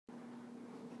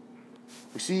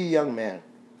We see a young man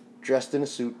dressed in a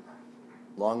suit,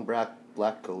 long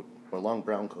black coat, or long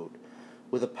brown coat,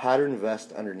 with a patterned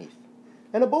vest underneath,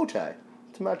 and a bow tie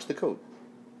to match the coat.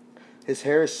 His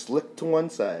hair is slicked to one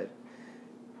side,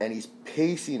 and he's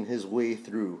pacing his way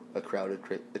through a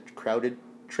crowded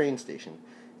train station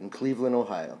in Cleveland,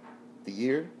 Ohio. The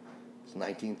year is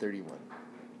 1931.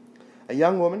 A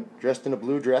young woman, dressed in a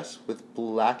blue dress with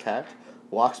black hat,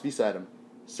 walks beside him,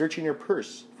 searching her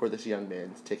purse for this young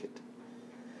man's ticket.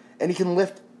 And he can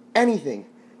lift anything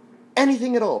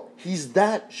at all. He's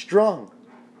that strong.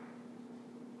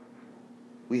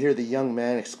 We hear the young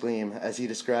man exclaim as he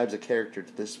describes a character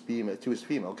to his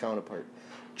female counterpart.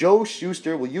 "Joe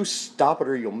Shuster, will you stop it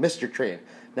or you'll miss your train?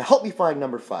 Now help me find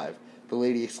number 5. The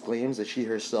lady exclaims as she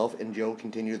herself and Joe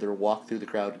continue their walk through the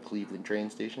crowded Cleveland train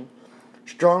station.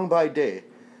 Strong,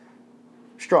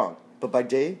 but by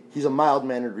day, he's a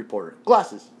mild-mannered reporter.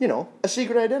 Glasses, a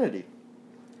secret identity.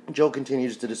 Joe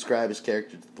continues to describe his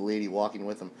character to the lady walking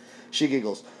with him. She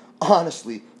giggles.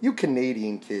 Honestly, you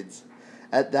Canadian kids.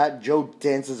 At that, Joe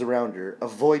dances around her,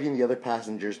 avoiding the other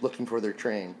passengers looking for their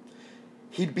train.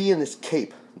 He'd be in this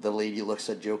cape. The lady looks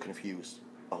at Joe confused.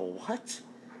 A what?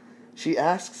 She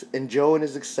asks, and Joe in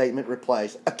his excitement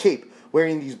replies, a cape,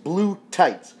 wearing these blue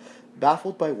tights.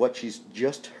 Baffled by what she's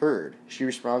just heard, she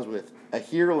responds with, a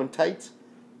hero in tights?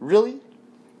 Really?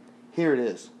 Here it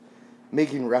is,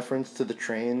 making reference to the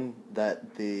train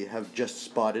that they have just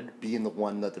spotted being the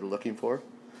one that they're looking for.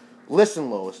 Listen,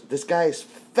 Lois, this guy is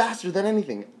faster than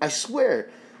anything, I swear.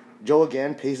 Joe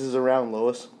again paces around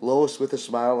Lois. Lois, with a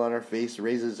smile on her face,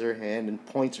 raises her hand and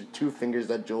points her 2 fingers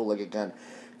at Joe like a gun.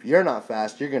 If you're not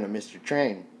fast, you're going to miss your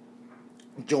train.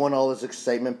 Joe, in all his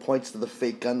excitement, points to the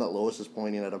fake gun that Lois is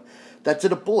pointing at him. That's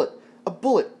it, a bullet. A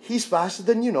bullet. He's faster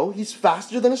than you know. He's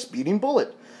faster than a speeding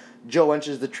bullet. Joe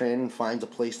enters the train and finds a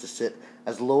place to sit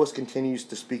as Lois continues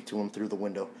to speak to him through the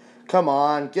window. Come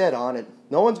on, get on it.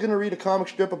 No one's going to read a comic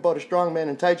strip about a strong man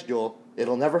in tights, Joel.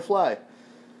 It'll never fly.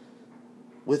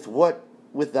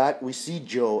 With that, we see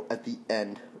Joe at the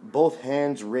end, both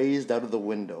hands raised out of the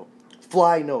window.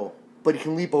 Fly, no, but he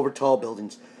can leap over tall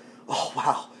buildings. Oh,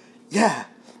 wow. Yeah.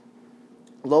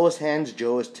 Lois hands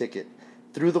Joe his ticket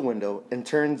through the window and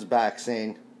turns back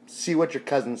saying, see what your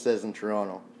cousin says in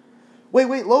Toronto.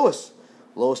 Wait, Lois.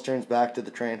 Lois turns back to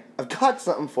the train. I've got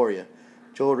something for you.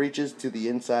 Joe reaches to the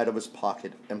inside of his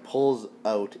pocket and pulls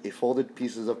out a folded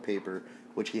pieces of paper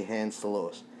which he hands to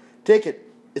Lois. Take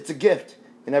it. It's a gift.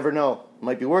 You never know. It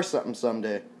might be worth something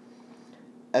someday.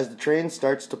 As the train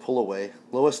starts to pull away,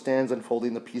 Lois stands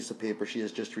unfolding the piece of paper she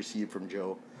has just received from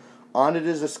Joe. On it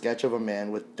is a sketch of a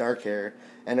man with dark hair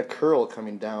and a curl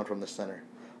coming down from the center.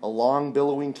 A long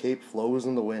billowing cape flows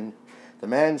in the wind. The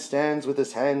man stands with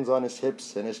his hands on his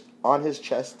hips, and on his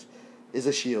chest is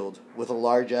a shield with a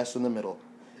large S in the middle.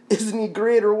 Isn't he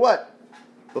great or what?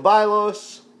 Bye-bye,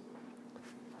 Lois.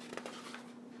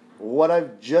 What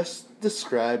I've just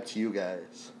described to you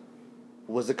guys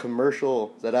was a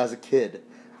commercial that as a kid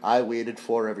I waited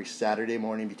for every Saturday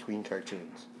morning between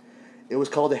cartoons. It was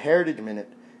called a Heritage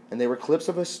Minute, and they were clips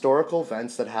of historical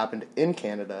events that happened in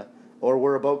Canada or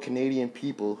were about Canadian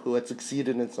people who had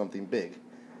succeeded in something big.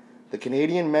 The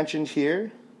Canadian mentioned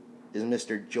here is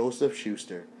Mr. Joseph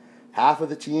Shuster, half of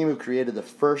the team who created the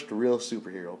first real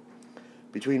superhero.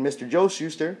 Between Mr. Joe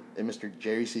Shuster and Mr.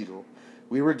 Jerry Siegel,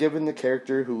 we were given the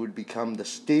character who would become the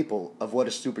staple of what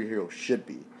a superhero should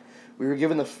be. We were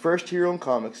given the first hero in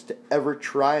comics to ever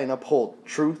try and uphold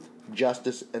truth,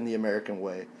 justice, and the American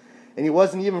way. And he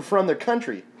wasn't even from their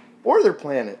country or their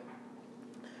planet.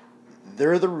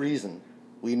 They're the reason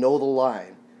we know the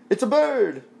line, it's a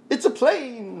bird, it's a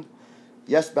plane.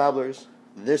 Yes, Babblers,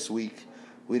 this week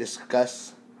we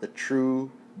discuss the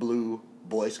true blue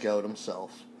Boy Scout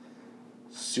himself,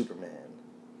 Superman.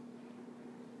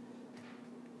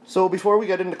 So before we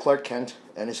get into Clark Kent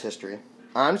and his history,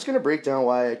 I'm just going to break down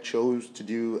why I chose to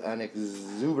do an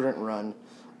exuberant run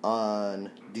on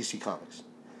DC Comics.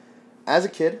 As a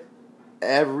kid,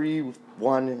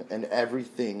 everyone and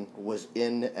everything was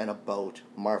in and about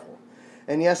Marvel.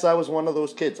 And yes, I was one of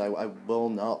those kids, I will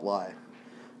not lie.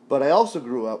 But I also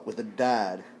grew up with a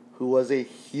dad who was a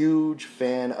huge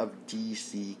fan of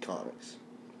DC Comics.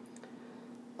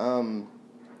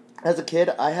 As a kid,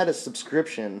 I had a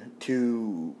subscription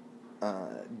to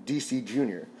DC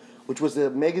Junior, which was a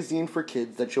magazine for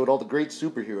kids that showed all the great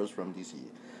superheroes from DC.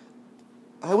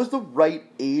 I was the right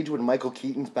age when Michael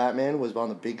Keaton's Batman was on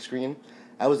the big screen.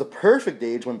 I was the perfect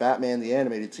age when Batman the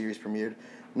Animated Series premiered,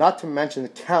 not to mention the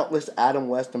countless Adam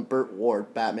West and Burt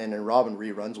Ward Batman and Robin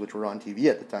reruns which were on TV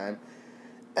at the time.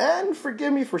 And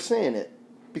forgive me for saying it,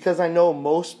 because I know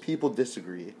most people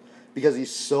disagree, because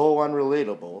he's so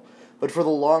unrelatable, But for the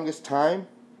longest time,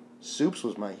 Supes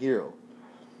was my hero.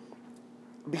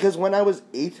 Because when I was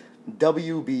 8,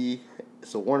 WB,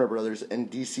 so Warner Brothers, and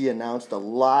DC announced a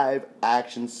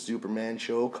live-action Superman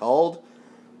show called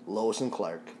Lois and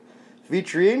Clark,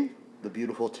 featuring the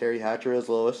beautiful Terry Hatcher as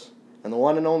Lois, and the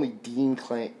one and only Dean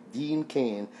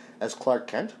Cain as Clark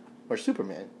Kent, or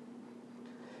Superman.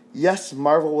 Yes,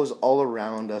 Marvel was all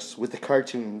around us with the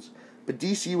cartoons, but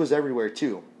DC was everywhere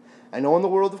too. I know in the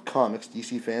world of comics,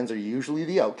 DC fans are usually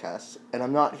the outcasts, and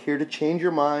I'm not here to change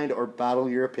your mind or battle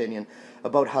your opinion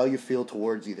about how you feel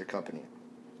towards either company.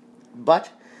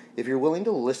 But if you're willing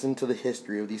to listen to the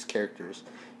history of these characters,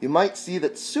 you might see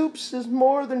that Supes is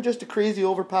more than just a crazy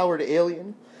overpowered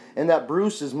alien, and that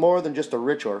Bruce is more than just a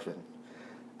rich orphan.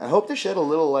 I hope to shed a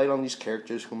little light on these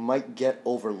characters who might get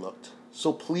overlooked.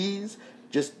 So please,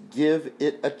 just give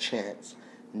it a chance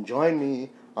and join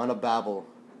me on a babble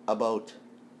about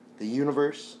the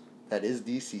universe that is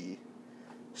DC,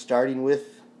 starting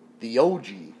with the OG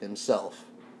himself,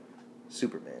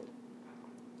 Superman.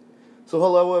 So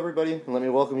hello everybody, and let me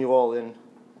welcome you all in.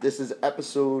 This is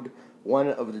episode 1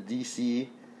 of the DC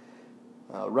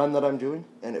run that I'm doing,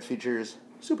 and it features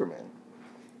Superman.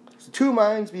 So 2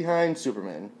 minds behind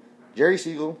Superman, Jerry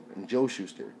Siegel and Joe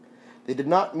Shuster. They did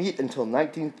not meet until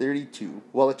 1932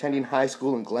 while attending high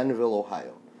school in Glenville,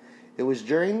 Ohio. It was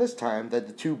during this time that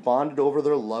the two bonded over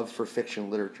their love for fiction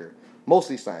literature,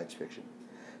 mostly science fiction.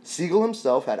 Siegel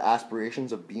himself had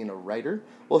aspirations of being a writer,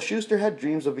 while Shuster had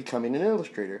dreams of becoming an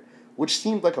illustrator, which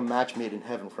seemed like a match made in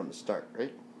heaven from the start,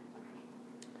 right?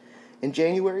 In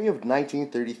January of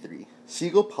 1933,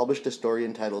 Siegel published a story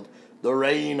entitled The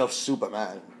Reign of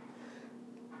Superman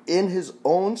in his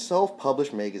own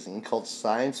self-published magazine called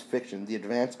Science Fiction, The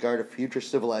Advance Guard of Future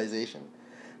Civilization.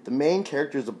 The main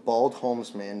character is a bald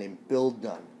homeless man named Bill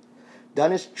Dunn.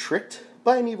 Dunn is tricked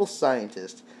by an evil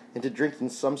scientist into drinking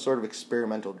some sort of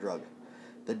experimental drug.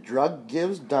 The drug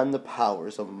gives Dunn the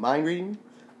powers of mind reading,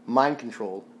 mind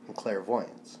control, and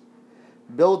clairvoyance.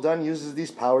 Bill Dunn uses these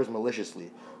powers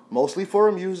maliciously, mostly for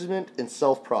amusement and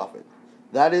self-profit.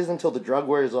 That is until the drug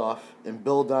wears off and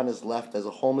Bill Dunn is left as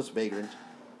a homeless vagrant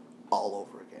all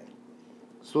over again.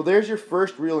 So there's your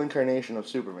first real incarnation of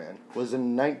Superman, was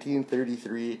in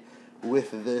 1933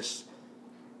 with this,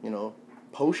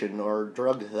 potion or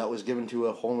drug that was given to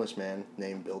a homeless man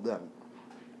named Bill Dunn.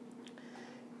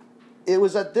 It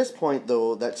was at this point,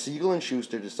 though, that Siegel and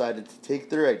Shuster decided to take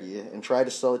their idea and try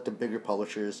to sell it to bigger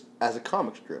publishers as a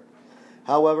comic strip.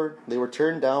 However, they were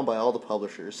turned down by all the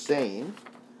publishers, saying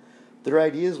their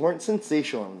ideas weren't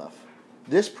sensational enough.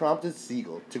 This prompted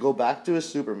Siegel to go back to his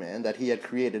Superman that he had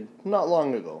created not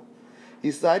long ago.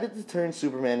 He decided to turn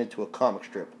Superman into a comic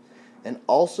strip, and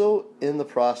also, in the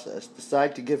process,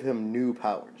 decided to give him new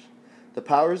powers. The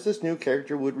powers this new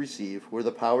character would receive were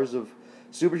the powers of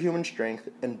superhuman strength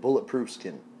and bulletproof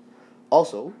skin.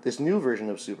 Also, this new version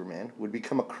of Superman would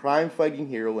become a crime-fighting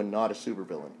hero and not a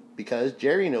supervillain, because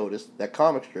Jerry noticed that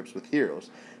comic strips with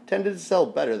heroes tended to sell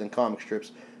better than comic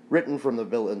strips written from the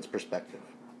villain's perspective.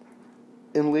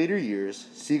 In later years,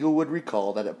 Siegel would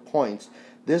recall that at points,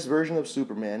 this version of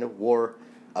Superman wore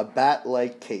a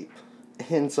bat-like cape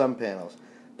in some panels,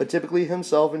 but typically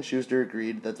himself and Shuster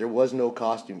agreed that there was no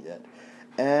costume yet,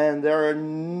 and there are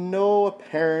no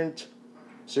apparent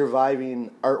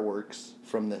surviving artworks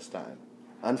from this time,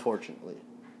 unfortunately.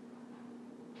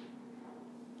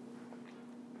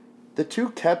 The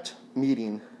two kept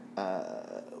meeting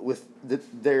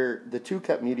the two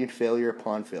kept meeting failure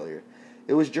upon failure.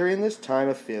 It was during this time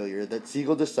of failure that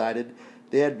Siegel decided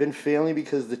they had been failing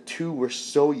because the two were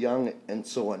so young and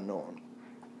so unknown.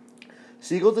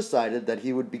 Siegel decided that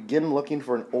he would begin looking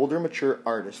for an older, mature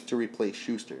artist to replace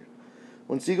Shuster.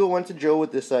 When Siegel went to Joe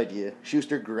with this idea,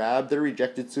 Shuster grabbed the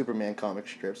rejected Superman comic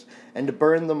strips and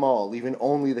burned them all, leaving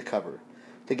only the cover.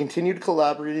 They continued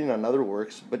collaborating on other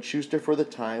works, but Shuster for the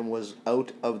time was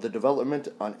out of the development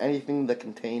on anything that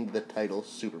contained the title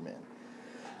Superman.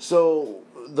 So,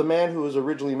 the man who was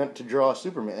originally meant to draw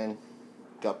Superman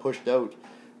got pushed out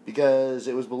because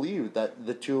it was believed that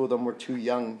the two of them were too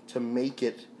young to make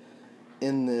it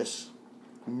in this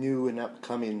new and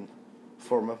upcoming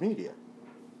form of media.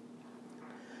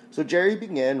 So Jerry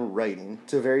began writing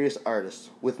to various artists,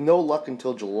 with no luck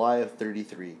until July of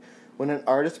 1933, when an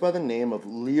artist by the name of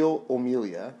Leo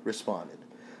O'Melia responded.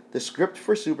 The script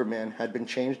for Superman had been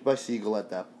changed by Siegel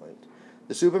at that point.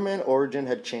 The Superman origin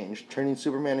had changed, turning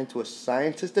Superman into a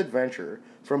scientist adventurer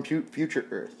from future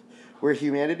Earth, where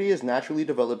humanity has naturally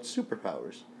developed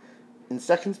superpowers. In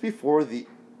seconds before the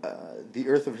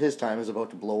Earth of his time is about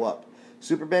to blow up,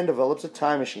 Superman develops a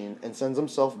time machine and sends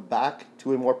himself back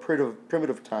to a more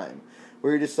primitive time,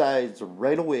 where he decides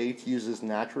right away to use his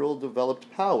natural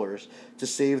developed powers to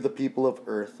save the people of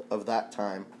Earth of that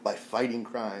time by fighting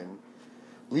crime.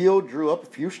 Leo drew up a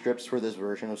few strips for this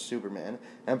version of Superman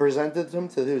and presented them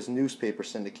to his newspaper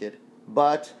syndicate,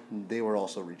 but they were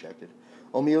also rejected.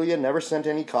 O'Melia never sent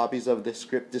any copies of the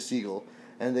script to Siegel,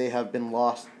 and they have been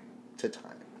lost to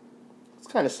time. It's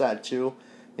kind of sad, too.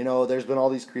 You know, there's been all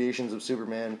these creations of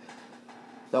Superman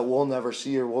that we'll never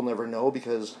see or we'll never know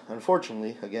because,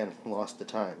 unfortunately, again, lost to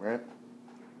time, right?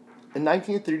 In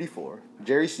 1934,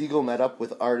 Jerry Siegel met up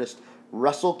with artist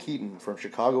Russell Keaton from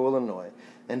Chicago, Illinois,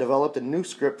 and developed a new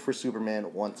script for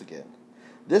Superman once again.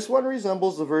 This one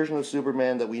resembles the version of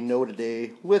Superman that we know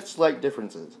today, with slight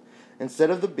differences. Instead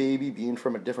of the baby being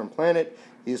from a different planet,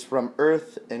 he is from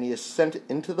Earth, and he is sent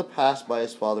into the past by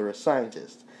his father, a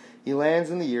scientist. He lands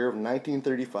in the year of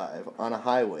 1935 on a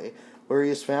highway, where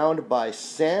he is found by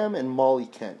Sam and Molly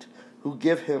Kent, who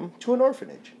give him to an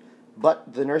orphanage.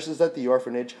 But the nurses at the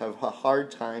orphanage have a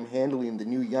hard time handling the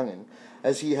new youngin',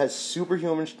 as he has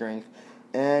superhuman strength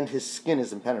and his skin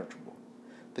is impenetrable.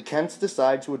 The Kents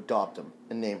decide to adopt him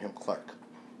and name him Clark.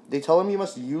 They tell him he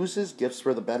must use his gifts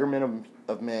for the betterment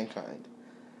of mankind.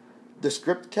 The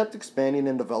script kept expanding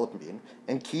and developing,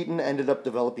 and Keaton ended up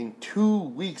developing 2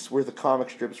 weeks worth of comic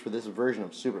strips for this version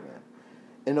of Superman.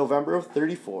 In November of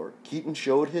 1934, Keaton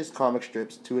showed his comic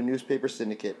strips to a newspaper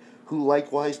syndicate who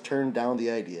likewise turned down the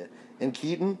idea, and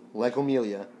Keaton, like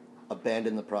O'Melia,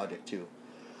 abandoned the project too.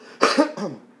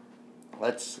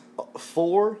 That's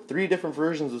 3 different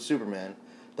versions of Superman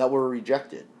that were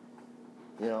rejected.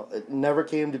 You know, it never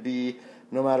came to be,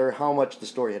 no matter how much the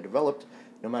story had developed,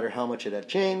 no matter how much it had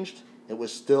changed, it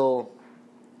was still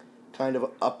kind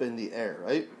of up in the air,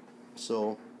 right?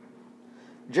 So,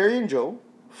 Jerry and Joe,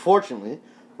 fortunately,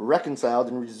 reconciled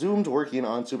and resumed working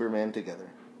on Superman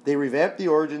together. They revamped the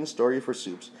origin story for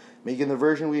Supes, making the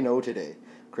version we know today.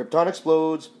 Krypton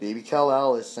explodes, baby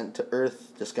Kal-El is sent to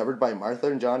Earth, discovered by Martha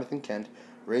and Jonathan Kent,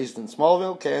 raised in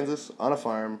Smallville, Kansas, on a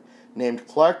farm, named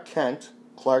Clark Kent,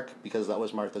 Clark because that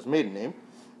was Martha's maiden name,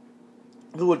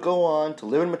 who would go on to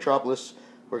live in Metropolis,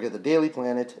 work at the Daily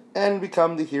Planet, and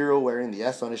become the hero wearing the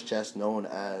S on his chest known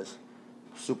as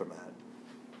Superman.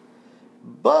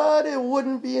 But it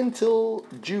wouldn't be until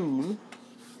June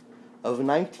of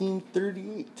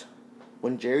 1938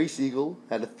 when Jerry Siegel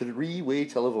had a 3-way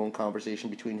telephone conversation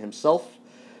between himself,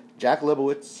 Jack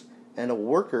Lebowitz, and a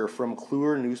worker from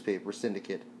McClure newspaper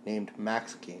syndicate named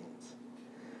Max Gaines.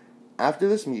 After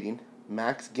this meeting,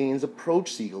 Max Gaines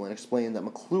approached Siegel and explained that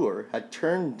McClure had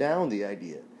turned down the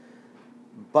idea.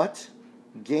 But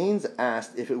Gaines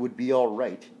asked if it would be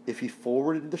alright if he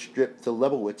forwarded the strip to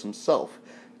Lebowitz himself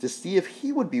to see if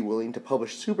he would be willing to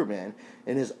publish Superman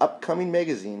in his upcoming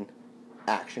magazine,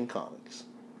 Action Comics.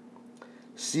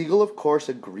 Siegel, of course,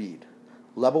 agreed.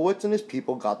 Lebowitz and his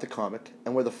people got the comic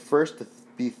and were the first to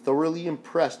be thoroughly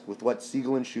impressed with what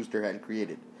Siegel and Shuster had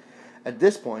created. At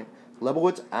this point,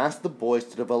 Lebowitz asked the boys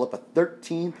to develop a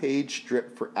 13-page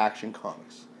strip for Action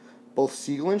Comics. Both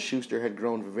Siegel and Shuster had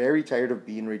grown very tired of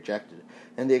being rejected,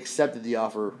 and they accepted the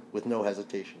offer with no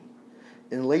hesitation.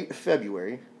 In late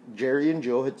February, Jerry and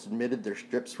Joe had submitted their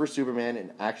strips for Superman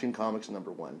in Action Comics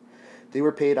 #1. They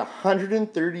were paid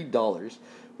 $130,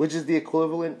 which is the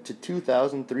equivalent to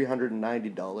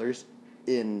 $2,390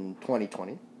 in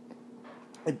 2020.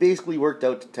 It basically worked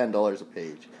out to $10 a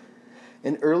page.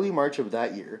 In early March of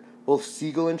that year, both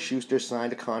Siegel and Shuster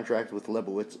signed a contract with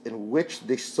Lebowitz in which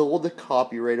they sold the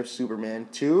copyright of Superman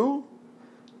to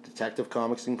Detective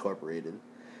Comics Incorporated.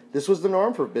 This was the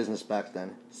norm for business back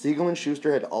then. Siegel and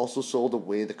Shuster had also sold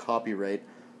away the copyright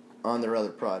on their other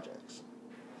projects.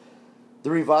 The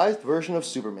revised version of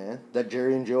Superman that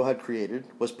Jerry and Joe had created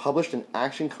was published in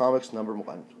Action Comics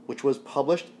 #1, which was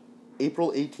published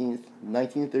April 18th,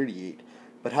 1938,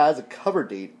 but has a cover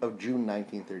date of June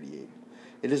 1938.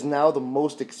 It is now the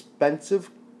most expensive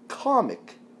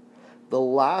comic. The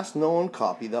last known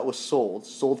copy that was sold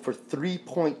for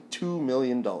 $3.2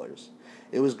 million.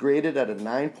 It was graded at a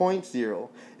 9.0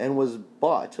 and was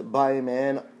bought by a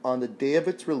man on the day of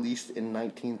its release in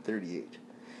 1938.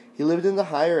 He lived in the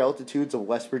higher altitudes of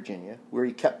West Virginia, where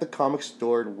he kept the comics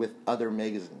stored with other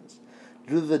magazines.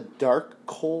 Due to the dark,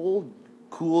 cold,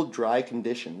 cool, dry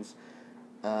conditions,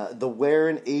 the wear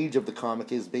and age of the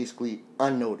comic is basically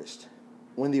unnoticed.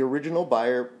 When the original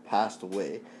buyer passed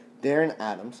away, Darren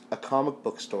Adams, a comic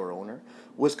book store owner,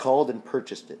 was called and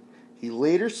purchased it. He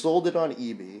later sold it on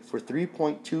eBay for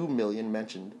 $3.2 million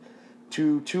mentioned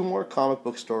to 2 more comic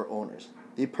book store owners.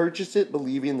 They purchased it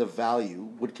believing the value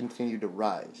would continue to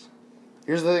rise.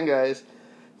 Here's the thing, guys.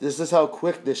 This is how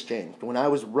quick this changed. When I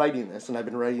was writing this, and I've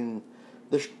been writing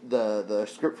the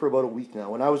script for about a week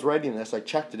now. When I was writing this, I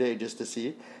checked today just to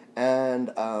see, and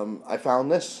I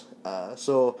found this.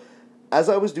 So, as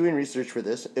I was doing research for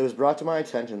this, it was brought to my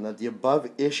attention that the above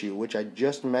issue, which I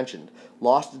just mentioned,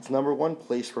 lost its number one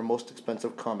place for most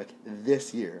expensive comic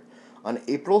this year. On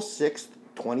April 6th,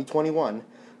 2021,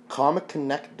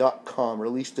 ComicConnect.com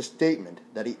released a statement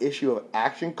that an issue of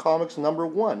Action Comics number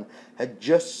 1 had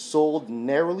just sold,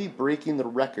 narrowly breaking the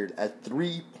record at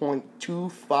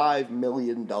 $3.25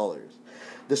 million.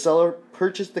 The seller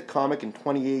purchased the comic in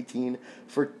 2018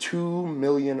 for $2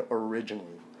 million originally.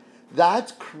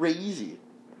 That's crazy.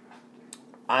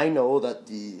 I know that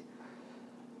the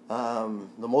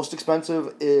most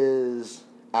expensive is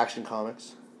Action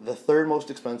Comics. The third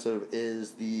most expensive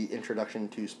is the introduction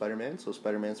to Spider-Man, so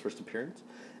Spider-Man's first appearance.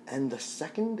 And the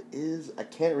second is, I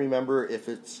can't remember if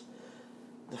it's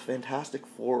the Fantastic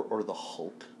Four or the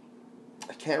Hulk.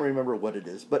 I can't remember what it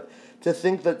is. But to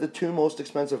think that the two most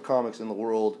expensive comics in the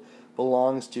world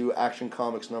belongs to Action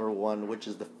Comics number 1, which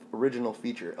is the original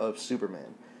feature of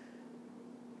Superman.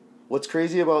 What's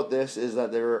crazy about this is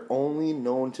that there are only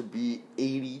known to be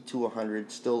 80 to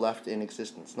 100 still left in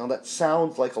existence. Now that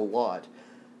sounds like a lot,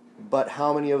 but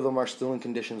how many of them are still in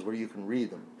conditions where you can read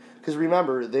them? Because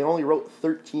remember, they only wrote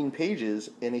 13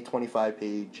 pages in a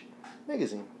 25-page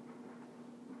magazine.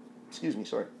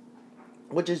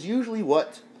 Which is usually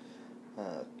what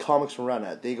comics run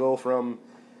at. They go from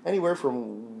anywhere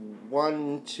from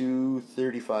 1 to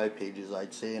 35 pages,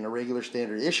 I'd say, in a regular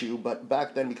standard issue. But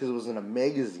back then, because it was in a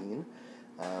magazine,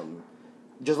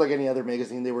 just like any other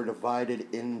magazine, they were divided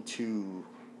into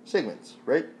segments,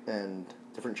 right? And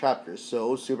different chapters.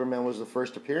 So Superman was the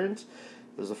first appearance.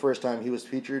 It was the first time he was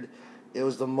featured. It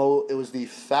was the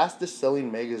fastest selling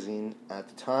magazine at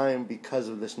the time because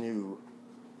of this new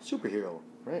superhero,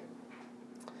 right?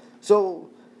 So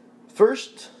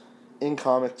first in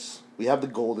comics, we have the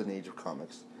golden age of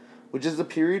comics, which is the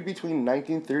period between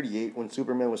 1938, when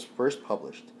Superman was first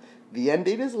published. The end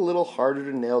date is a little harder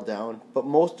to nail down, but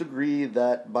most agree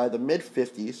that by the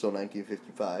mid-50s, so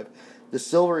 1955, the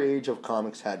Silver Age of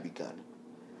comics had begun.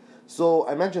 So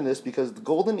I mention this because the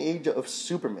golden age of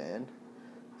Superman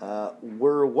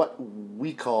were what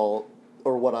we call,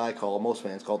 or what I call, most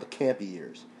fans call, the campy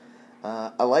years.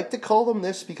 I like to call them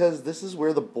this because this is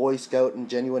where the Boy Scout and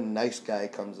genuine nice guy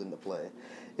comes into play.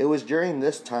 It was during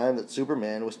this time that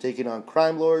Superman was taking on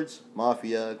crime lords,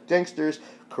 mafia, gangsters,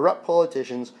 corrupt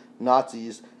politicians,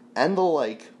 Nazis, and the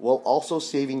like, while also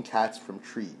saving cats from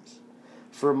trees.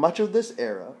 For much of this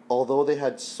era, although they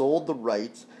had sold the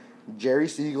rights, Jerry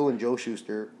Siegel and Joe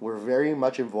Shuster were very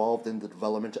much involved in the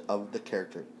development of the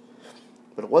character.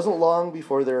 But it wasn't long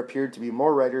before there appeared to be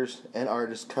more writers and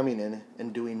artists coming in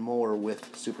and doing more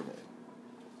with Superman.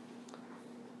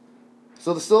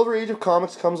 So the Silver Age of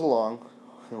comics comes along,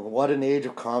 and what an age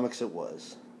of comics it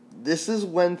was. This is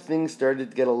when things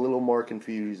started to get a little more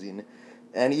confusing,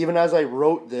 and even as I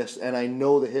wrote this, and I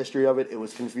know the history of it, it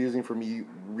was confusing for me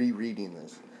rereading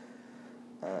this.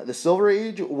 The Silver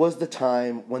Age was the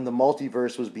time when the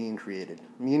multiverse was being created.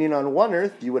 Meaning on one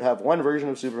Earth, you would have one version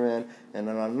of Superman, and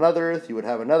then on another Earth, you would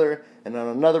have another, and on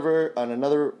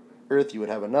another Earth, you would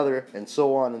have another, and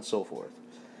so on and so forth.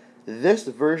 This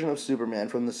version of Superman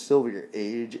from the Silver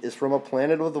Age is from a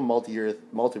planet of the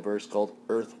multiverse called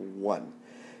Earth 1.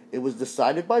 It was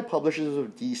decided by publishers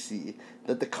of DC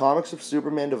that the comics of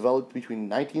Superman developed between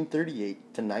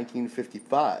 1938 to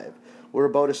 1955 were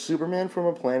about a Superman from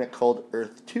a planet called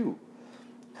Earth 2.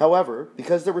 However,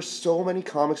 because there were so many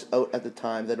comics out at the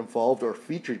time that involved or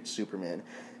featured Superman,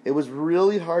 it was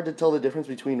really hard to tell the difference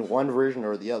between one version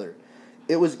or the other.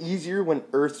 It was easier when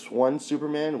Earth's 1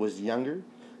 Superman was younger.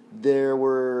 There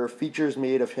were features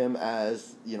made of him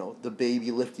as, the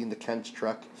baby lifting the Kent's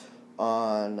truck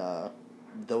on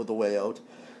the way out.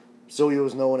 So he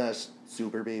was known as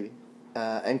Super Baby.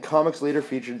 And comics later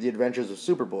featured the adventures of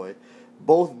Superboy.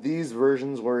 Both these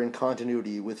versions were in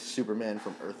continuity with Superman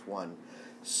from Earth 1.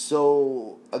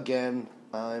 So, again,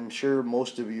 I'm sure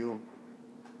most of you,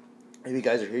 if you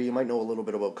guys are here, you might know a little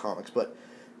bit about comics. But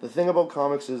the thing about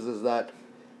comics is that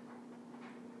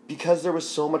because there was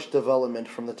so much development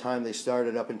from the time they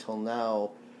started up until now,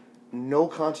 no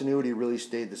continuity really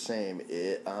stayed the same.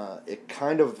 It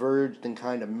kind of verged and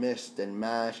kind of missed and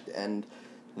mashed, and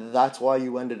that's why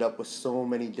you ended up with so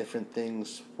many different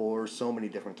things for so many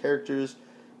different characters,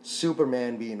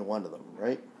 Superman being one of them,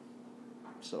 right?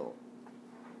 So,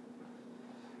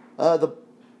 the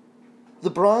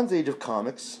Bronze Age of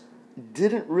comics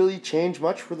didn't really change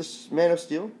much for the Man of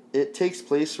Steel. It takes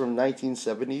place from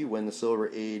 1970, when the Silver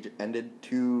Age ended,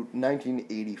 to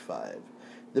 1985.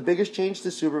 The biggest change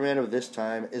to Superman of this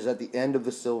time is at the end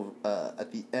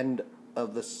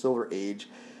of the Silver Age,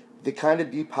 they kind of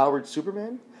depowered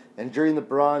Superman. And during the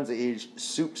Bronze Age,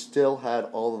 Supe still had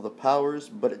all of the powers,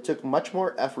 but it took much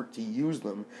more effort to use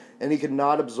them, and he could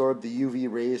not absorb the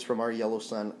UV rays from our yellow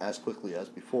sun as quickly as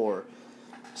before.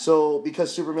 So,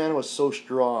 because Superman was so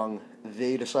strong,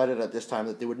 they decided at this time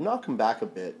that they would knock him back a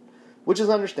bit, which is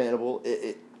understandable.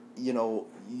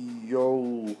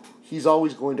 He's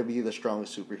always going to be the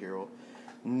strongest superhero,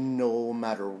 no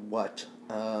matter what.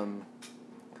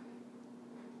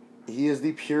 He is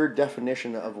the pure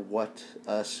definition of what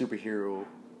a superhero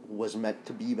was meant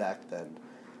to be back then.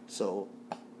 So,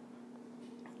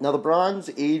 now the Bronze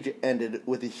Age ended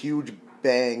with a huge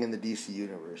bang in the DC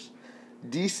universe.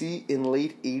 DC in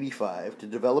late 85 to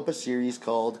develop a series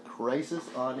called Crisis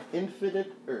on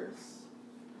Infinite Earths.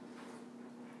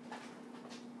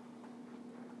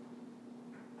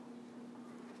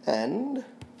 And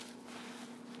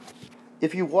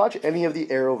if you watch any of the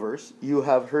Arrowverse, you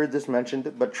have heard this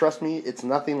mentioned, but trust me, it's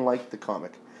nothing like the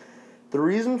comic. The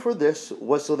reason for this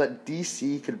was so that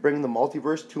DC could bring the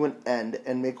multiverse to an end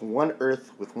and make one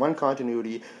Earth with one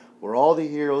continuity where all the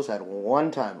heroes had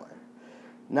one timeline.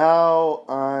 Now,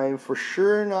 I'm for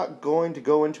sure not going to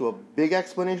go into a big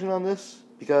explanation on this,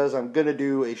 because I'm going to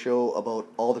do a show about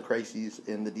all the crises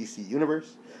in the DC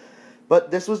universe.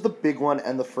 But this was the big one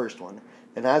and the first one.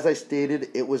 And as I stated,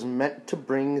 it was meant to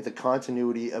bring the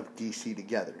continuity of DC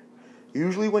together.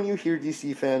 Usually when you hear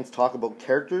DC fans talk about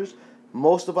characters,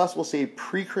 most of us will say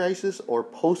pre-crisis or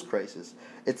post-crisis.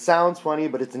 It sounds funny,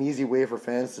 but it's an easy way for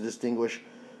fans to distinguish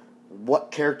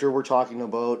what character we're talking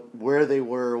about, where they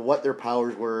were, what their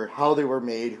powers were, how they were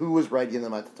made, who was writing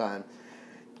them at the time.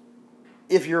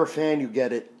 If you're a fan, you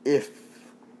get it. If,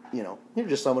 you're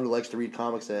just someone who likes to read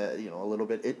comics, a little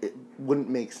bit, it wouldn't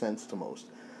make sense to most.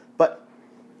 But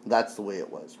that's the way it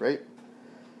was, right?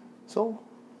 So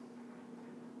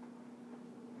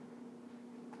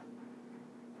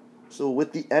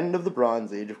with the end of the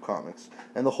Bronze Age of comics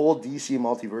and the whole DC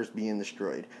multiverse being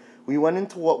destroyed, we went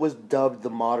into what was dubbed the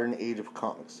modern age of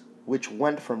comics, which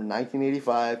went from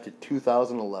 1985 to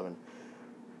 2011.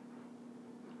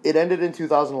 It ended in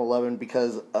 2011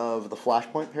 because of the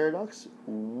Flashpoint paradox,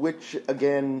 which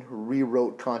again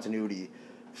rewrote continuity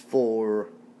for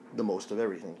the most of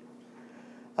everything.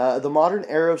 The modern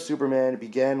era of Superman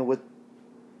began with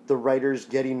the writers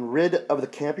getting rid of the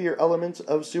campier elements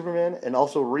of Superman and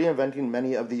also reinventing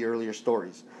many of the earlier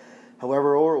stories.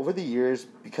 However, over the years,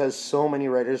 because so many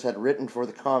writers had written for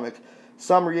the comic,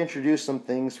 some reintroduced some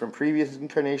things from previous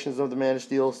incarnations of the Man of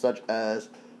Steel, such as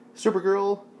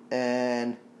Supergirl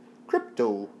and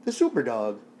Krypto, the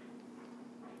Superdog.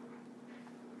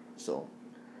 So,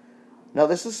 now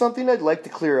this is something I'd like to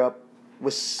clear up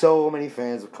with so many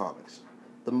fans of comics.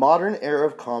 The modern era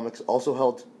of comics also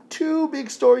held two big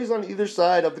stories on either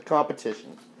side of the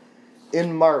competition.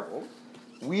 In Marvel,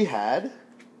 we had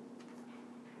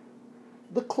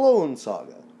the Clone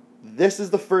Saga. This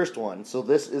is the first one, so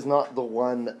this is not the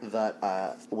one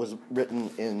that was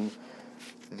written in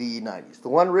the 90s. The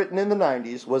one written in the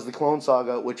 90s was the Clone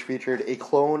Saga, which featured a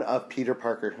clone of Peter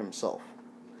Parker himself.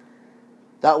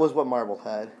 That was what Marvel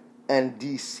had. And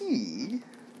DC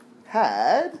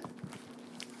had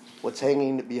what's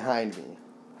hanging behind me.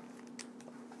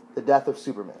 The Death of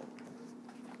Superman.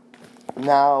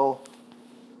 Now,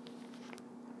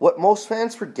 what most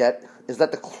fans forget is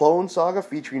that the Clone Saga,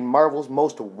 featuring Marvel's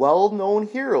most well-known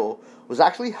hero, was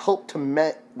actually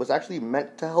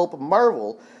meant to help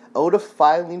Marvel out of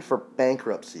filing for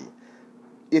bankruptcy.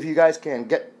 If you guys can,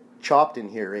 get Chopped in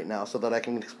here right now so that I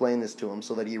can explain this to him,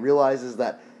 so that he realizes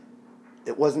that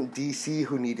it wasn't DC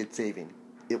who needed saving.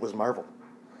 It was Marvel.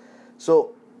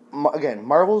 So, again,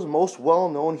 Marvel's most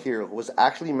well-known hero was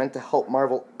actually meant to help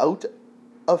Marvel out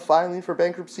of filing for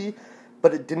bankruptcy,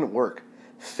 but it didn't work.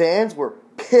 Fans were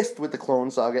pissed with the Clone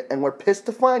Saga and were pissed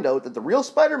to find out that the real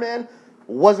Spider-Man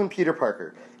wasn't Peter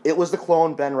Parker. It was the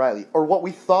clone Ben Reilly, or what we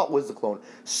thought was the clone.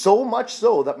 So much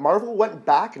so that Marvel went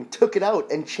back and took it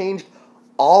out and changed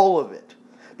all of it.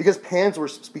 Because fans were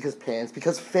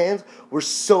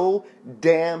so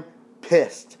damn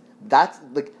pissed. That's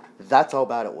how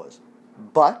bad it was.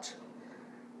 But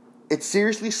it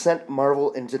seriously sent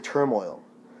Marvel into turmoil.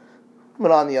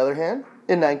 But on the other hand,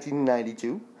 in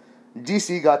 1992,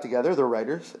 DC got together, the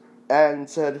writers, and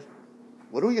said,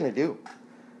 what are we going to do?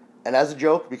 And as a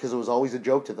joke, because it was always a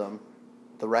joke to them,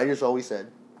 the writers always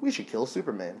said, we should kill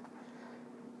Superman.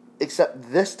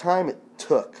 Except this time it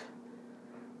took.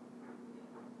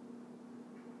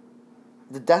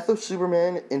 The Death of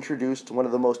Superman introduced one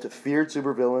of the most feared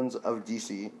supervillains of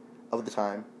DC of the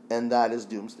time, and that is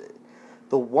Doomsday.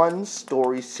 The one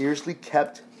story seriously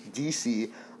kept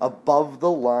DC above the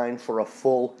line for a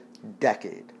full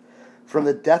decade. From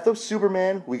the death of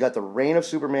Superman, we got the reign of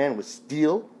Superman with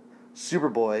Steel,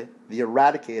 Superboy, the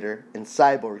Eradicator, and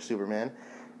Cyborg Superman.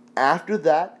 After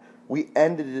that, we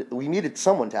needed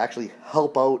someone to actually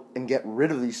help out and get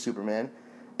rid of these Superman.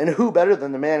 And who better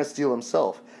than the Man of Steel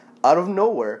himself? Out of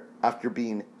nowhere, after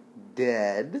being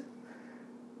dead,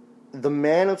 the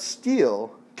Man of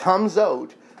Steel comes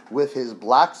out with his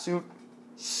black suit,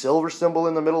 silver symbol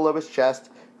in the middle of his chest,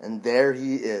 and there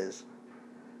he is.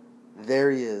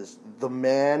 There he is, the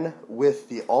man with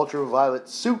the ultraviolet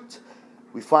suit.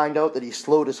 We find out that he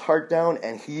slowed his heart down,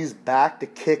 and he's back to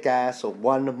kick ass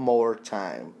one more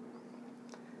time.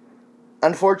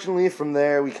 Unfortunately, from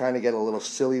there, we kind of get a little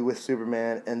silly with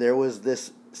Superman, and there was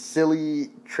this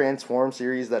silly Transform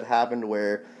series that happened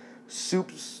where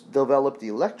Supes developed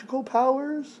electrical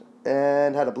powers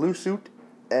and had a blue suit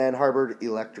and harbored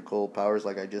electrical powers,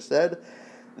 like I just said.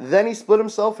 Then he split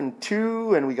himself in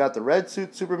two, and we got the red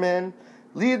suit Superman.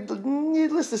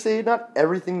 Needless to say, not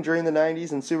everything during the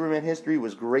 90s and Superman history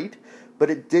was great, but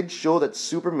it did show that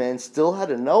Superman still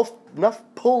had enough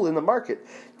pull in the market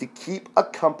to keep a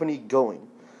company going.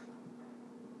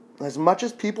 As much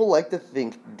as people like to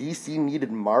think DC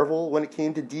needed Marvel when it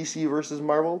came to DC versus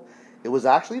Marvel, it was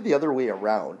actually the other way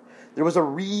around. There was a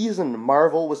reason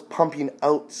Marvel was pumping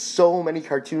out so many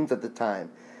cartoons at the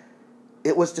time.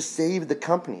 It was to save the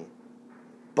company.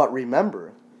 But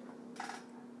remember,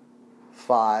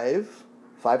 five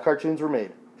cartoons were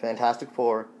made. Fantastic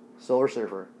Four, Silver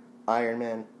Surfer, Iron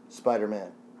Man,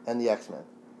 Spider-Man, and the X-Men.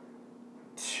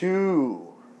 2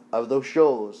 of those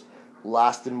shows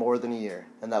lasted more than a year,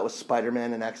 and that was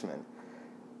Spider-Man and X-Men.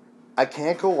 I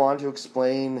can't go on to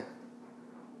explain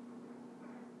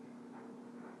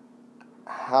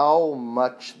how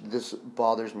much this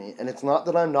bothers me, and it's not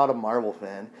that I'm not a Marvel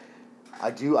fan. I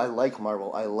like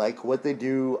Marvel. I like what they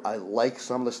do. I like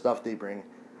some of the stuff they bring.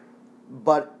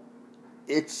 But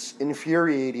it's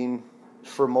infuriating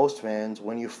for most fans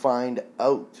when you find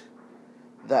out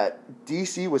that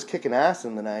DC was kicking ass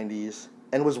in the 90s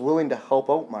and was willing to help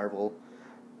out Marvel,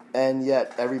 and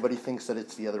yet everybody thinks that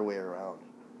it's the other way around.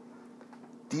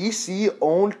 DC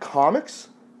owned comics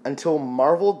until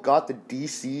Marvel got the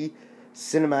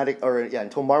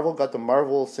until Marvel got the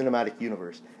Marvel Cinematic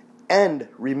Universe. And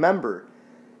remember,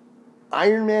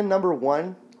 Iron Man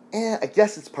 #1, I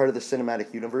guess it's part of the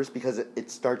cinematic universe because it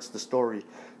starts the story.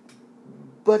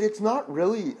 But it's not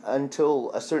really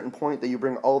until a certain point that you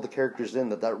bring all the characters in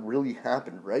that really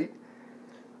happened, right?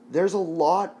 There's a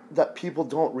lot that people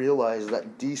don't realize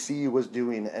that DC was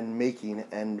doing and making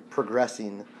and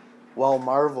progressing while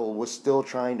Marvel was still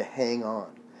trying to hang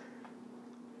on.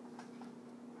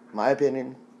 My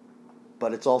opinion,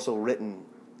 but it's also written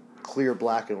clear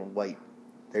black and white.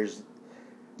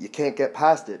 You can't get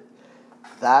past it.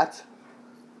 That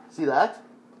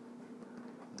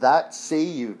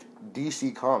saved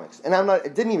DC Comics. And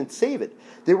it didn't even save it.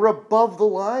 They were above the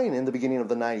line in the beginning of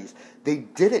the 90s. They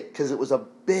did it because it was a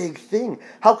big thing.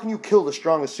 How can you kill the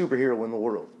strongest superhero in the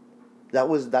world?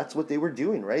 That's what they were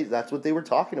doing, right? That's what they were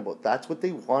talking about. That's what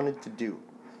they wanted to do.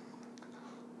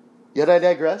 Yet I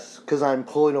digress, because I'm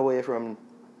pulling away from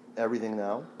everything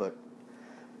now, but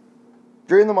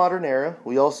during the modern era,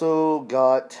 we also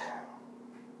got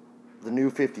the New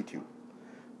 52,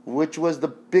 which was the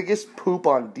biggest poop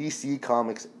on DC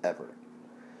Comics ever.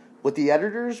 What the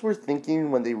editors were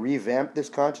thinking when they revamped this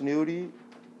continuity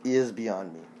is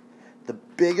beyond me. The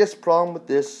biggest problem with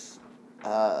this,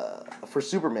 for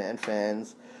Superman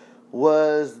fans,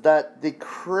 was that they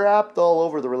crapped all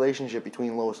over the relationship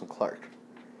between Lois and Clark,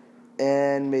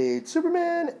 and made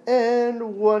Superman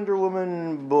and Wonder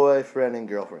Woman boyfriend and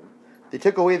girlfriend. They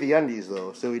took away the undies,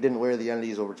 though, so he didn't wear the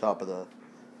undies over top of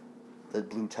the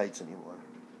blue tights anymore.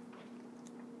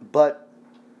 But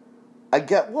I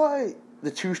get why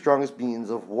the two strongest beings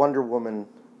of Wonder Woman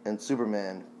and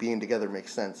Superman being together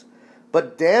makes sense.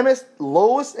 But damn it,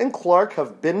 Lois and Clark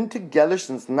have been together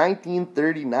since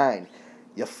 1939.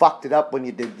 You fucked it up when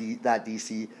you did that,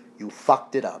 DC. You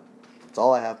fucked it up. That's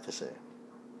all I have to say.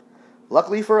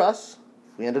 Luckily for us,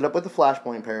 we ended up with the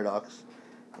Flashpoint Paradox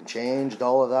and changed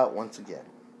all of that once again.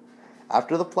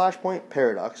 After the Flashpoint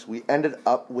Paradox, we ended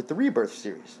up with the Rebirth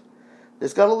series.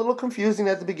 This got a little confusing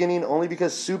at the beginning only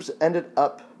because Supes ended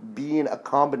up being a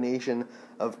combination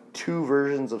of two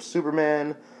versions of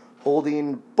Superman,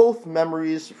 holding both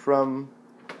memories from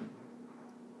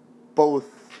both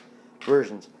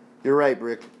versions. You're right,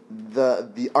 Brick.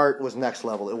 The art was next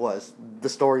level. It was. The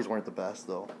stories weren't the best,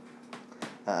 though.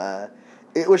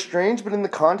 It was strange, but in the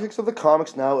context of the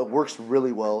comics now, it works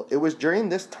really well. It was during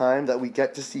this time that we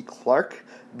get to see Clark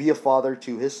be a father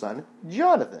to his son,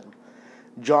 Jonathan.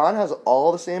 John has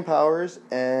all the same powers,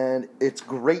 and it's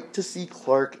great to see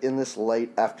Clark in this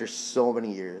light after so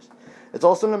many years. It's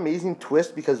also an amazing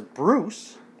twist because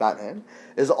Bruce, Batman,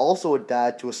 is also a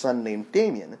dad to a son named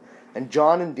Damian. And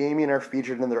John and Damian are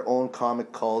featured in their own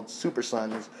comic called Super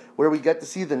Sons, where we get to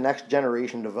see the next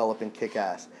generation develop and kick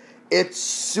ass. It's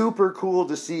super cool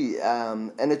to see,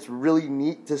 and it's really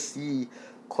neat to see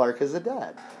Clark as a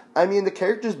dad. I mean, the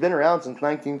character's been around since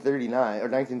 1939 or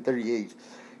 1938.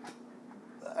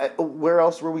 Where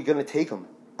else were we going to take him?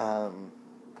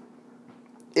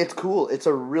 It's cool. It's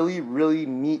a really, really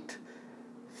neat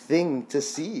thing to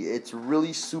see. It's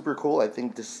really super cool, I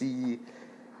think, to see,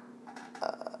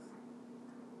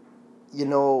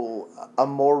 a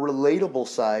more relatable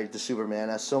side to Superman,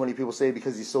 as so many people say,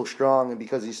 because he's so strong and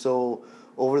because he's so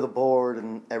over the board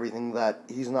and everything, that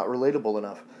he's not relatable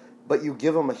enough. But you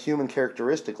give him a human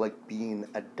characteristic like being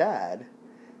a dad,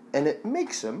 and it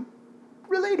makes him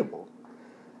relatable.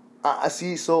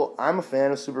 So I'm a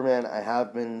fan of Superman. I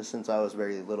have been since I was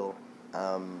very little.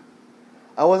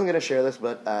 I wasn't going to share this,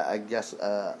 but I guess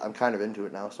I'm kind of into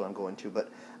it now, so I'm going to. But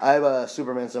I have a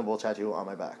Superman symbol tattoo on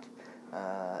my back.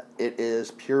 It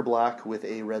is pure black with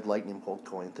a red lightning bolt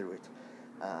going through it.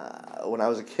 When I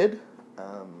was a kid,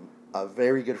 a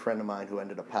very good friend of mine who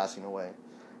ended up passing away,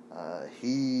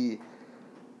 he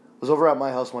was over at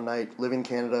my house one night, living in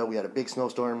Canada. We had a big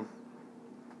snowstorm.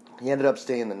 He ended up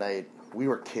staying the night. We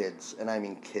were kids, and I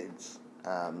mean kids.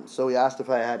 So he asked if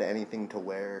I had anything to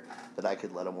wear that I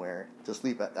could let him wear to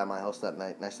sleep at my house that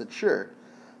night, and I said sure.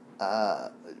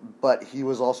 But he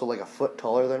was also like a foot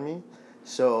taller than me,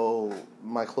 so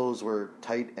my clothes were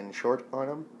tight and short on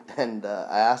him. And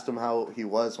I asked him how he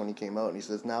was when he came out, and he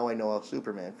says, "Now I know how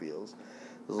Superman feels."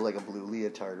 This is like a blue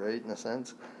leotard, right, in a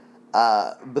sense.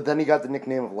 But then he got the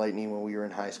nickname of Lightning when we were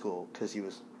in high school because he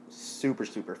was super,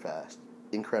 super fast.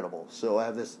 Incredible. So I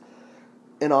have this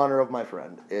in honor of my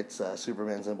friend. It's a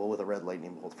Superman symbol with a red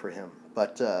lightning bolt for him.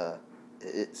 But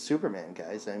it's Superman,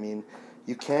 guys. I mean,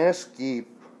 you can't escape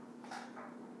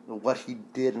what he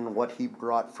did and what he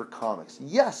brought for comics.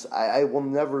 Yes, I will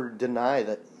never deny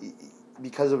that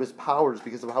because of his powers,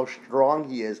 because of how strong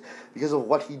he is, because of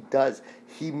what he does,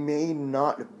 he may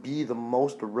not be the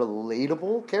most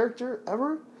relatable character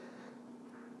ever,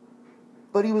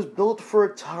 but he was built for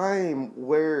a time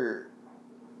where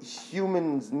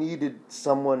humans needed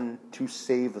someone to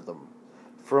save them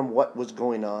from what was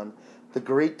going on. The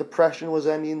Great Depression was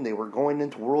ending. They were going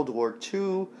into World War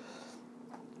II.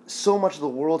 So much of the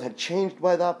world had changed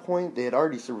by that point. They had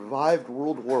already survived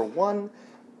World War I.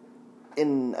 It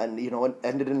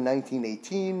ended in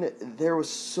 1918. There was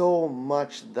so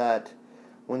much that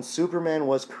when Superman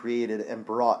was created and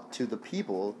brought to the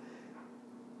people,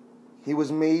 he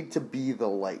was made to be the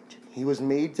light. He was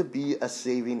made to be a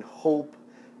saving hope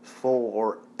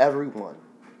for everyone,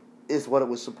 is what it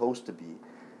was supposed to be.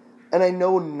 And I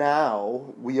know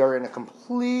now we are in a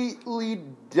completely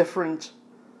different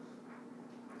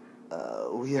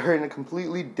world. We're in a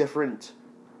completely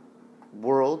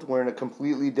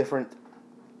different,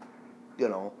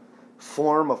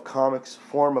 form of comics,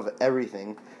 form of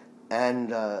everything.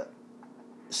 And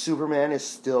Superman is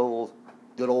still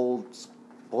good old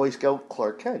Boy Scout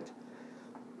Clark Kent.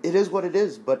 It is what it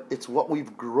is, but it's what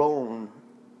we've grown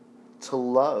to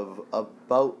love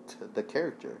about the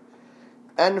character.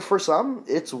 And for some,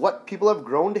 it's what people have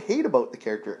grown to hate about the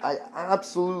character. I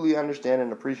absolutely understand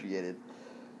and appreciate it.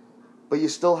 But you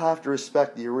still have to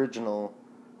respect the original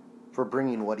for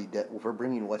bringing what he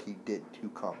did to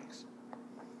comics.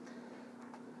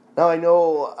 Now I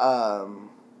know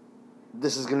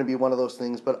this is going to be one of those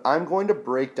things, but I'm going to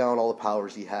break down all the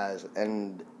powers he has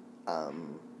and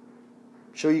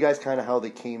show you guys kind of how they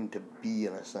came to be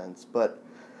in a sense. But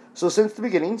so since the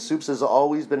beginning, Supes has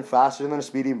always been faster than a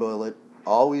speeding bullet,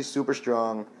 always super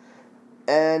strong,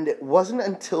 and it wasn't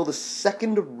until the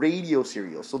second radio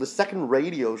serial, so the second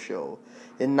radio show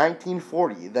in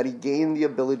 1940, that he gained the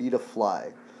ability to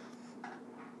fly.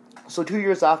 So 2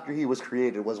 years after he was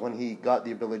created was when he got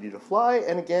the ability to fly,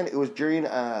 and again, it was during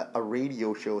a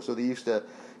radio show, so they used to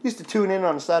tune in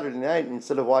on a Saturday night, and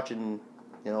instead of watching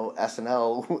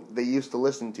SNL, they used to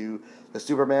listen to the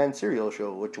Superman serial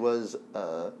show, which was,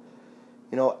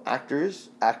 actors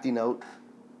acting out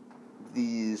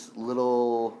these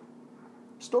little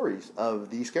stories of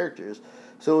these characters.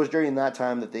 So it was during that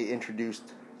time that they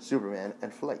introduced Superman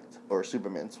and Flight, or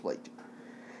Superman's Flight.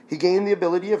 He gained the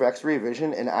ability of X-ray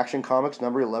vision in Action Comics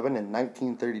number 11 in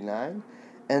 1939,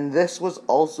 and this was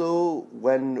also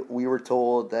when we were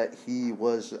told that he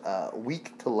was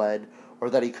weak to lead, or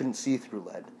that he couldn't see through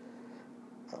lead.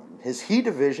 His heat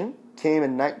vision came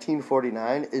in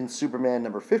 1949 in Superman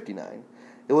number 59,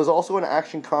 It was also in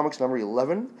Action Comics number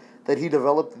 11 that he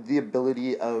developed the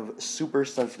ability of super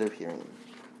sensitive hearing.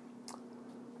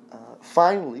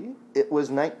 Finally, it was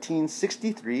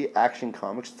 1963 Action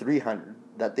Comics 300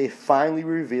 that they finally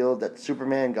revealed that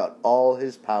Superman got all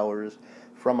his powers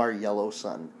from our yellow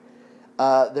sun.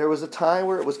 There was a time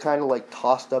where it was kind of like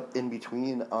tossed up in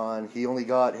between on he only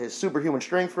got his superhuman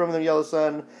strength from the yellow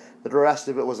sun, the rest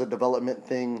of it was a development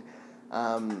thing.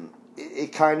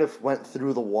 It kind of went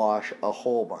through the wash a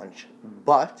whole bunch.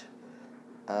 But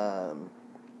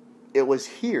it was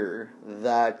here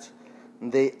that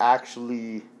they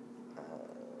actually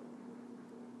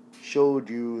showed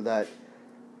you that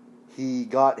he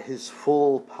got his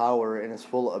full power and his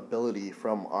full ability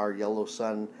from our yellow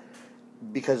sun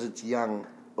because it's young,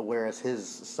 whereas his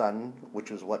sun,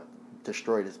 which was what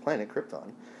destroyed his planet,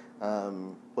 Krypton,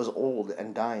 was old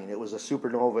and dying. It was a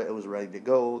supernova, it was ready to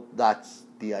go. That's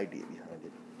the idea behind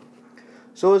it.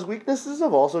 So his weaknesses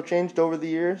have also changed over the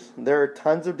years. There are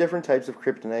tons of different types of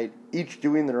kryptonite, each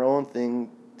doing their own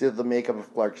thing to the makeup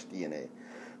of Clark's DNA.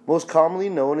 Most commonly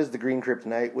known as the green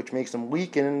kryptonite, which makes him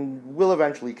weak and will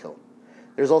eventually kill him.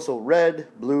 There's also red,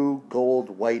 blue,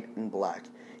 gold, white, and black,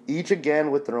 each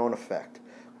again with their own effect.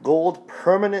 Gold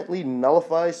permanently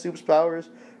nullifies Soup's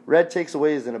powers, red takes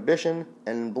away his inhibition,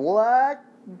 and black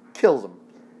kills him,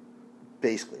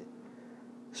 basically.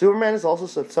 Superman is also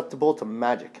susceptible to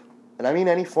magic, and I mean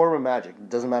any form of magic. It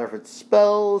doesn't matter if it's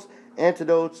spells,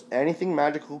 antidotes, anything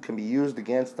magical can be used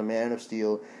against the Man of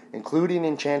Steel, including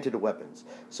enchanted weapons.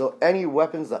 So any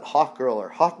weapons that Hawkgirl or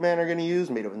Hawkman are going to use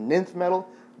made of ninth metal,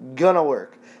 gonna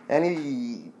work.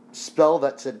 Any spell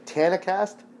that Satana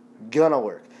cast, gonna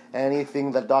work.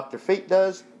 Anything that Dr. Fate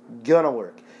does, gonna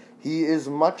work. He is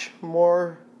much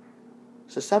more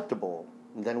susceptible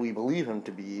than we believe him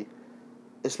to be,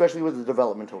 especially with the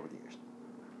development over the years.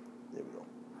 There we go.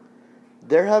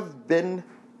 There have been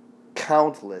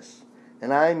countless,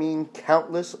 and I mean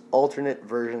countless, alternate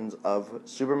versions of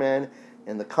Superman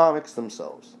in the comics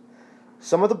themselves.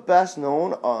 Some of the best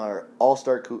known are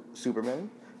All-Star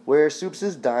Superman, where Supes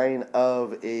is dying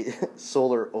of a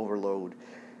solar overload.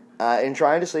 In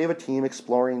trying to save a team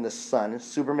exploring the sun,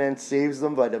 Superman saves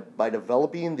them by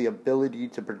developing the ability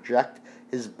to project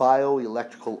his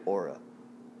bioelectrical aura.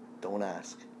 Don't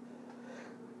ask.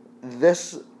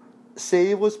 This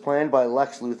save was planned by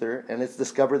Lex Luthor, and it's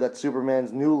discovered that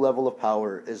Superman's new level of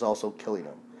power is also killing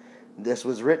him. This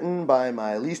was written by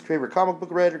my least favorite comic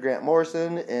book writer, Grant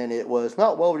Morrison, and it was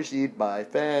not well received by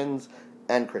fans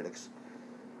and critics.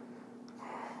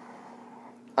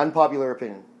 Unpopular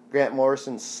opinion. Grant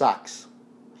Morrison sucks.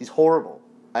 He's horrible.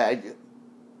 I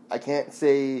can't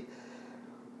say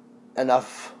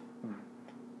enough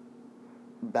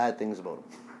bad things about him.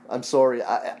 I'm sorry.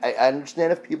 I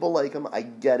understand if people like him. I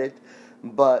get it.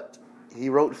 But he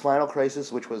wrote Final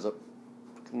Crisis, which was a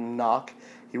knock.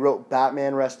 He wrote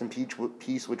Batman Rest in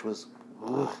Peace, which was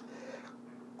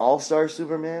All-Star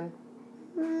Superman.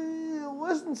 It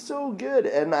wasn't so good.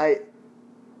 And I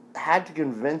had to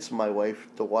convince my wife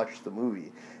to watch the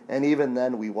movie. And even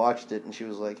then, we watched it, and she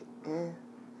was like,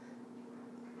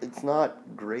 it's not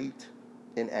great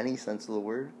in any sense of the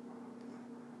word.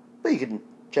 But you can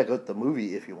check out the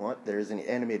movie if you want. There's an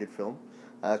animated film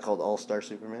called All-Star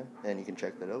Superman, and you can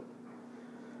check that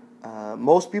out.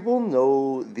 Most people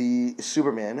know the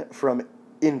Superman from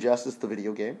Injustice, the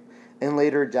video game, and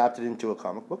later adapted into a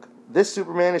comic book. This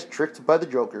Superman is tricked by the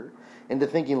Joker into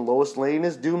thinking Lois Lane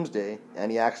is Doomsday, and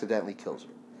he accidentally kills her.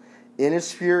 In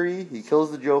his fury, he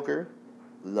kills the Joker,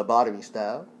 lobotomy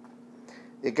style.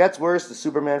 It gets worse as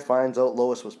Superman finds out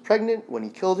Lois was pregnant when he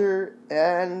killed her,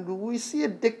 and we see a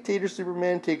dictator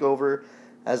Superman take over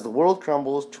as the world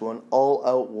crumbles to an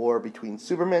all-out war between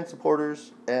Superman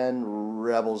supporters and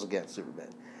rebels against Superman.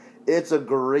 It's a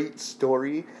great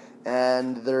story,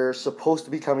 and they're supposed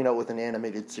to be coming out with an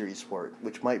animated series for it,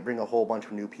 which might bring a whole bunch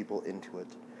of new people into it.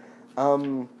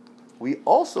 We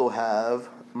also have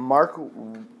Mark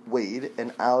Waid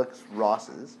and Alex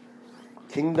Ross's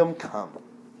Kingdom Come.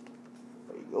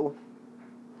 There you go.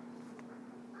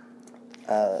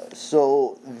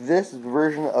 So this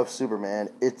version of Superman,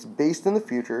 it's based in the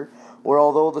future, where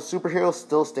although the superheroes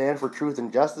still stand for truth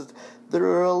and justice,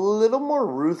 they're a little more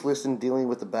ruthless in dealing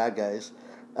with the bad guys.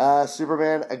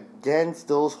 Superman again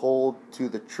still holds to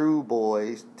the true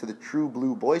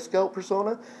blue Boy Scout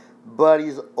persona, but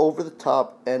he's over the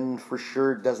top and for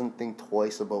sure doesn't think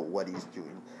twice about what he's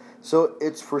doing. So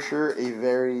it's for sure a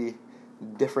very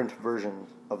different version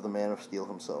of the Man of Steel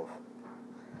himself.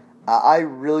 I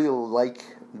really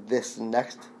like this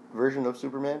next version of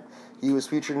Superman. He was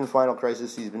featured in Final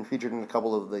Crisis. He's been featured in a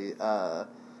couple of the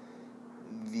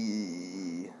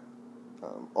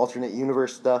alternate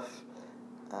universe stuff.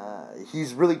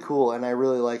 He's really cool, and I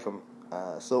really like him.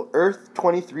 So Earth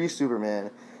 23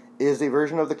 Superman is a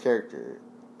version of the character.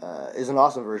 Is an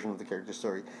awesome version of the character,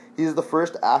 sorry. He's the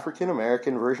first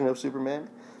African-American version of Superman.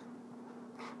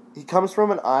 He comes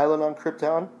from an island on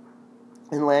Krypton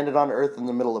and landed on Earth in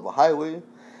the middle of a highway.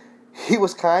 He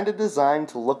was kind of designed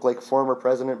to look like former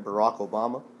President Barack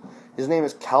Obama. His name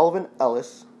is Calvin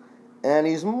Ellis, and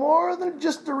he's more than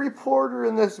just a reporter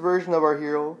in this version of our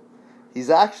hero. He's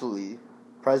actually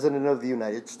President of the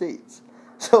United States.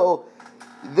 So,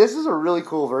 this is a really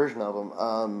cool version of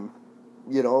him.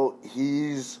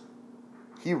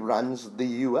 He runs the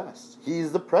U.S.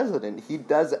 He's the president. He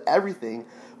does everything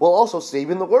while also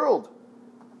saving the world.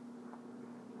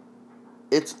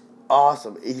 It's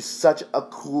awesome. He's such a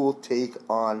cool take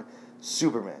on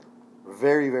Superman.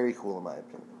 Very, very cool in my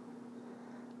opinion.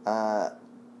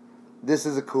 This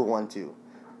is a cool one too.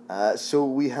 So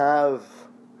we have,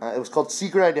 it was called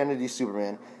Secret Identity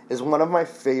Superman. Is one of my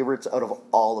favorites out of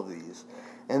all of these.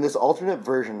 In this alternate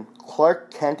version,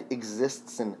 Clark Kent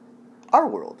exists in our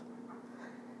world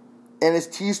and is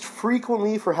teased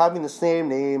frequently for having the same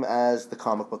name as the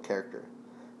comic book character.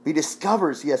 He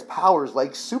discovers he has powers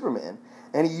like Superman,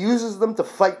 and he uses them to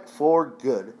fight for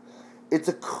good. It's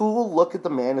a cool look at the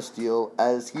Man of Steel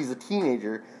as he's a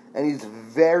teenager and he's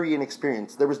very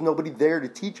inexperienced. There was nobody there to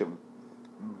teach him.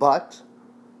 But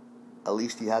at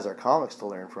least he has our comics to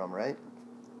learn from, right?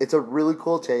 It's a really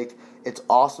cool take. It's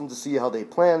awesome to see how they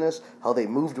plan this, how they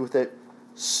moved with it.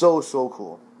 So, so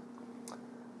cool.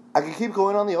 I could keep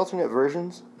going on the alternate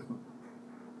versions,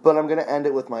 but I'm going to end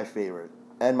it with my favorite.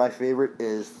 And my favorite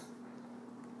is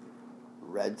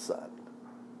Red Sun.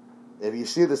 If you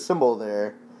see the symbol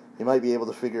there, you might be able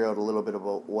to figure out a little bit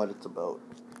about what it's about.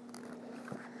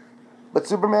 But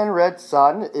Superman Red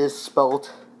Sun is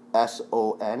spelled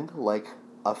S-O-N, like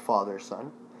a father's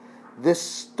son. This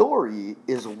story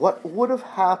is what would have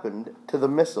happened to the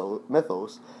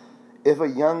mythos if a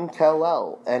young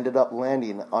Kal-El ended up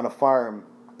landing on a farm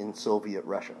in Soviet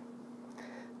Russia.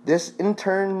 This in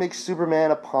turn makes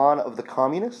Superman a pawn of the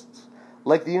communists.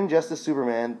 Like the Injustice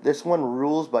Superman, this one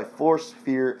rules by force,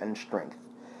 fear, and strength.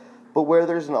 But where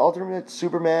there's an alternate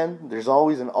Superman, there's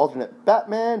always an alternate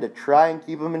Batman to try and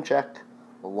keep him in check,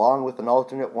 along with an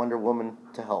alternate Wonder Woman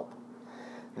to help.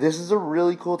 This is a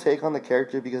really cool take on the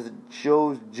character because it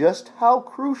shows just how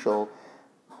crucial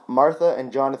Martha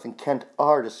and Jonathan Kent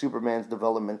are to Superman's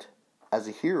development as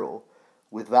a hero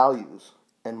with values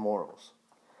and morals.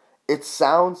 It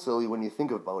sounds silly when you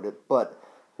think about it, but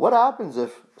what happens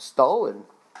if Stalin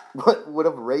would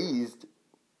have raised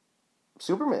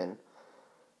Superman?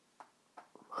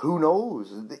 Who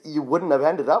knows? You wouldn't have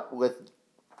ended up with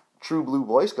True Blue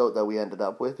Boy Scout that we ended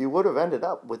up with. You would have ended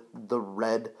up with the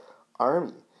Red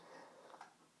Army.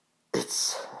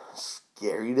 It's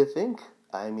scary to think.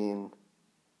 I mean,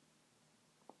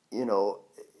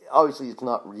 obviously it's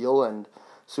not real and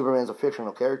Superman's a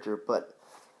fictional character, but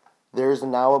there's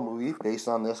now a movie based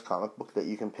on this comic book that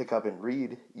you can pick up and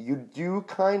read. You do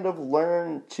kind of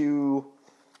learn to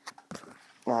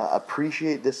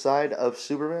appreciate this side of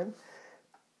Superman.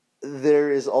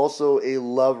 There is also a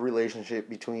love relationship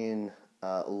between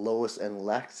Lois and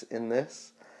Lex in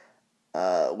this,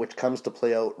 which comes to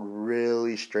play out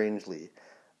really strangely.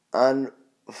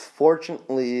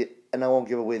 Unfortunately, and I won't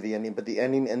give away the ending, but the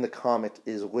ending in the comic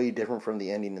is way different from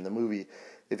the ending in the movie.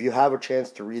 If you have a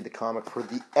chance to read the comic, for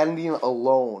the ending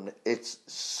alone, it's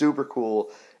super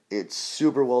cool. It's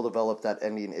super well developed. That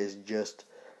ending is just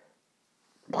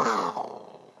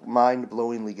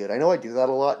mind-blowingly good. I know I do that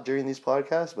a lot during these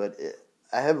podcasts, but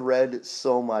I have read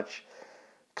so much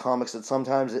comics that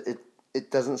sometimes it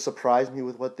doesn't surprise me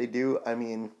with what they do. I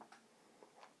mean,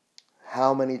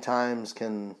 how many times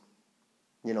can,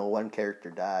 one character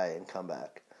die and come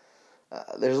back?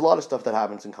 There's a lot of stuff that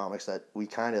happens in comics that we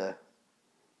kind of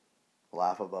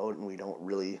laugh about and we don't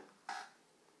really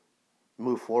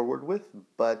move forward with,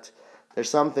 but there's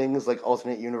some things like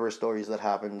alternate universe stories that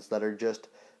happens that are just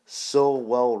so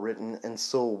well written and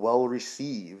so well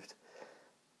received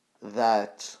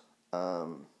that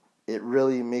it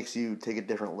really makes you take a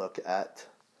different look at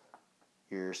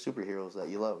your superheroes that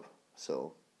you love.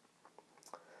 So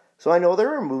I know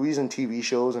there are movies and TV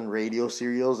shows and radio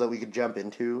serials that we could jump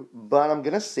into, but I'm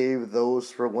going to save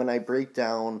those for when I break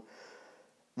down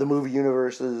the movie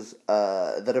universes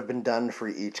that have been done for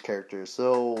each character.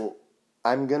 So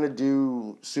I'm going to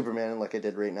do Superman like I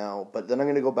did right now, but then I'm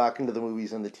going to go back into the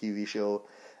movies and the TV show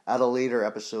at a later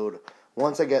episode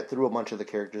once I get through a bunch of the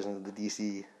characters in the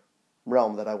DC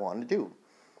realm that I want to do.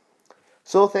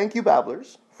 So thank you,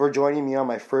 Babblers, for joining me on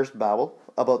my first babble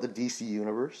about the DC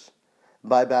universe.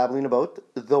 by babbling about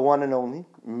the one and only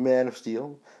Man of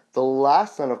Steel, the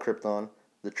last son of Krypton,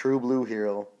 the true blue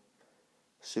hero,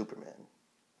 Superman.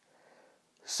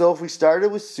 So if we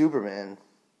started with Superman,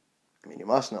 I mean, you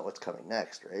must know what's coming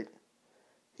next, right?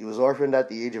 He was orphaned at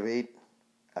the age of 8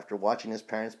 after watching his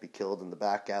parents be killed in the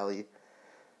back alley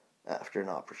after an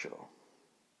opera show.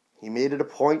 He made it a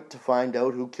point to find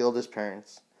out who killed his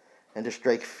parents and to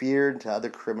strike fear into other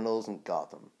criminals in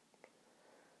Gotham.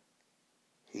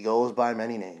 He goes by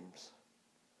many names.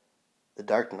 The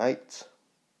Dark Knight,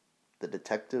 the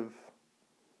Detective,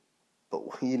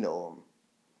 but we know him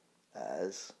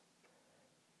as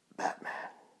Batman.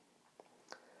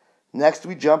 Next,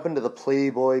 we jump into the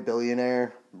playboy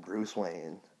billionaire, Bruce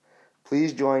Wayne.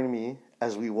 Please join me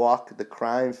as we walk the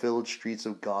crime-filled streets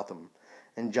of Gotham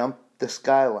and jump the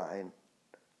skyline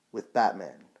with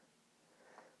Batman.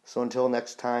 So until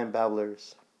next time,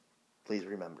 babblers, please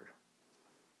remember,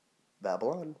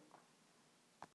 Babylon.